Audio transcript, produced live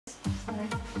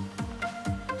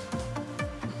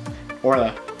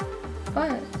Orla.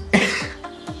 What?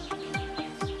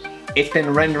 It's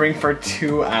been rendering for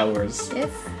 2 hours.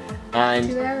 Yes. And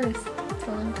 2 hours. It's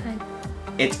a long time.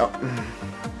 It's so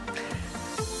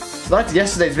that's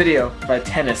yesterday's video about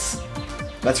tennis.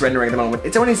 That's rendering at the moment.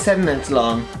 It's only 7 minutes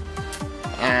long.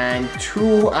 And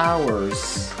 2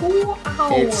 hours. 2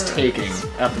 hours. It's taking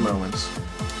at the moment.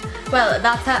 Well,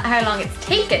 that's how long it's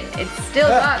taken. It's still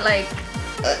got like.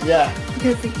 Yeah.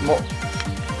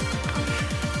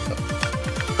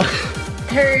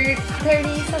 30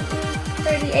 something,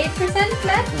 38%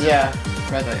 left. Yeah.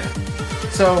 Right there. Yeah.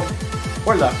 So,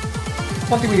 Orla,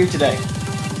 what did we do today?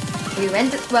 We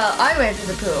went. I went to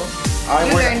the pool.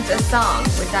 You learned a song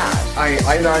with Dad.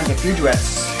 I learned a few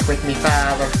duets with me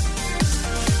father.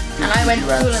 And I went to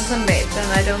school and sunbathed,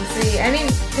 and I don't see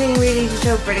anything really to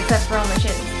show for it except for all my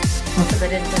shins. Because I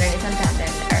didn't put any suntan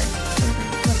down there.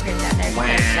 Sunscreen down there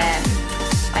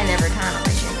because I never tan on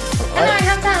my shins. And I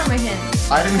have tan on my shins.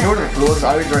 I didn't go to the pool because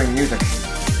I was learning music.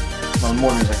 Well,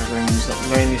 more music. I was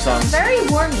learning new songs. Very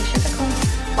warm, you should have come.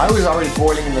 I was already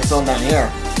boiling in the sun down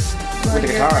here. With the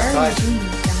guitar outside.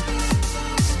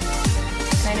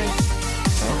 Kind of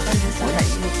understood that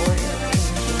you were boiling in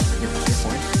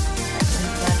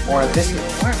Or this.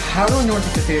 How long do you want to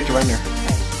take to render?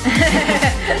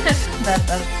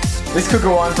 This could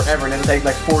go on forever and it'll take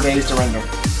like 4 days to render.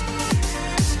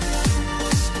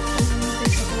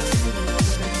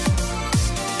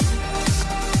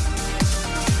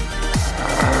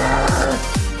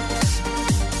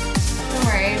 Don't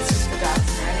worry, it's just the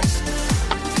dogs already.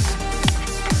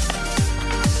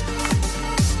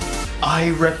 I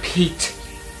repeat,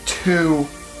 2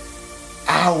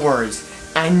 hours.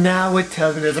 And now it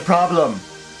tells me there's a problem.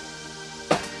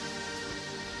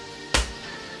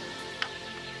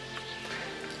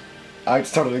 I'd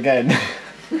start it again.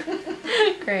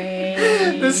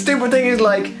 Great. The stupid thing is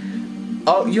like,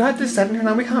 oh, you had this setting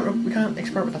now. We can't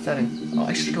experiment with that setting. Oh,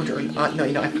 I should have told you earlier. No,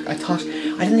 you know, I thought I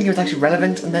didn't think it was actually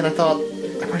relevant, and then I thought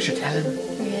I probably should tell him.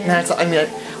 Yeah. And then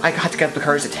I had to get up the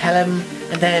courage to tell him,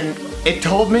 and then it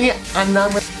told me, and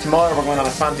then tomorrow we're going on a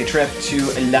fancy trip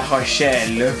to La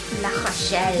Rochelle. La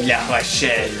Rochelle. La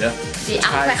Rochelle. The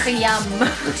aquarium.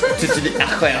 To the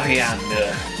aquarium.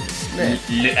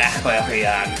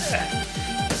 L'Aquarium.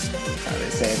 That's how they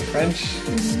say it in French.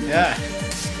 Yeah.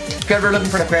 If you're ever looking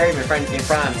for an aquarium in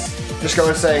France, just go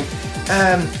and say,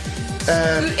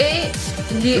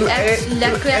 Où est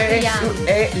l'aquarium? Où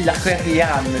est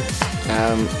l'aquarium?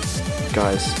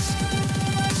 Guys,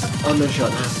 I'm gonna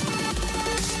shut now.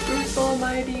 Bruce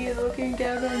Almighty is looking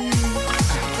down on you.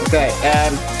 Okay,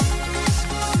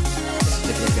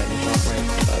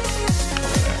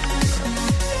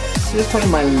 this is probably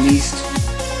my least.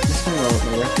 This is probably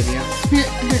my worst video.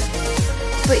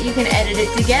 But you can edit it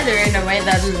together in a way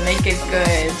that'll make it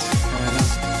good.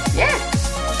 Yeah.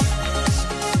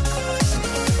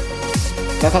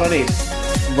 That's all I need.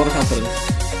 Vote of confidence.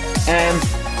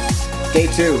 Day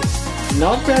 2.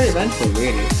 Not very eventful,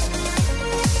 really.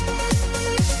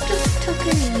 Just tuck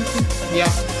it in.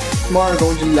 Yeah. Tomorrow we're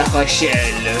going to La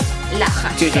Rochelle. La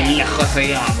To the Rochelle. La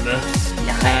Rochelle.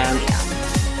 La Rochelle.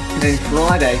 Then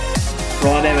Friday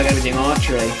we're going to be doing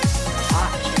archery.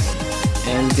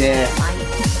 And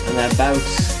about,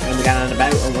 and we got on a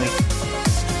boat, aren't we?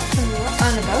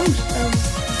 On a boat?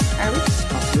 Are we?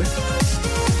 Possibly.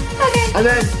 Okay. And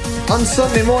then on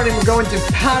Sunday morning we're going to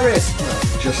Paris. No,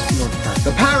 just north of Paris.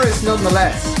 But Paris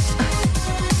nonetheless.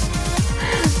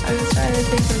 I was trying to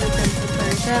think of the Prince of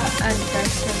Persia and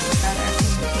Fresh Prince of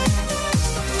Persia.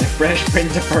 The Fresh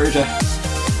Prince of Persia.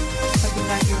 That's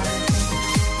exactly what I was thinking.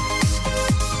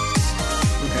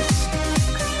 Okay.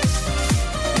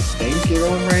 I think you're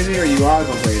going crazy, or you are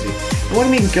going crazy. What do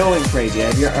you mean going crazy?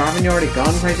 Haven't you already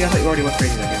gone crazy? I thought you already went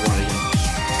crazy like everyone.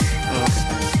 Oh,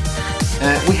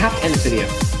 okay. We have to end this video.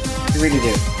 We really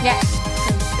do. Yeah. It's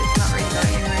not really going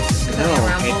anywhere. It's just going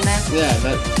around now. Yeah,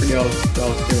 that's really all it's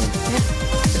doing. Yeah.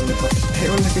 Hey,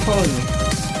 everyone's like, you're following me.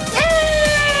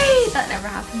 Yay! That never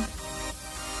happened.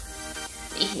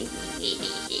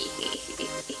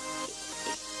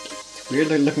 It's weird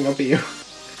like looking up at you.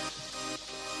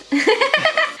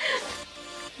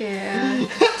 Yeah.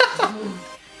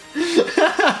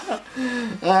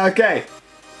 Okay.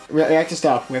 We have to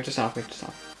stop. We have to stop.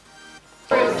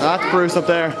 That's Bruce up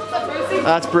there.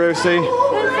 That's Brucey.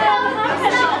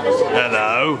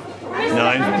 Hello.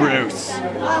 Name's Bruce.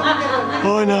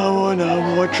 I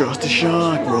know. I trust a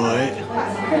shark, right?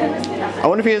 I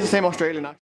wonder if he has the same Australian accent.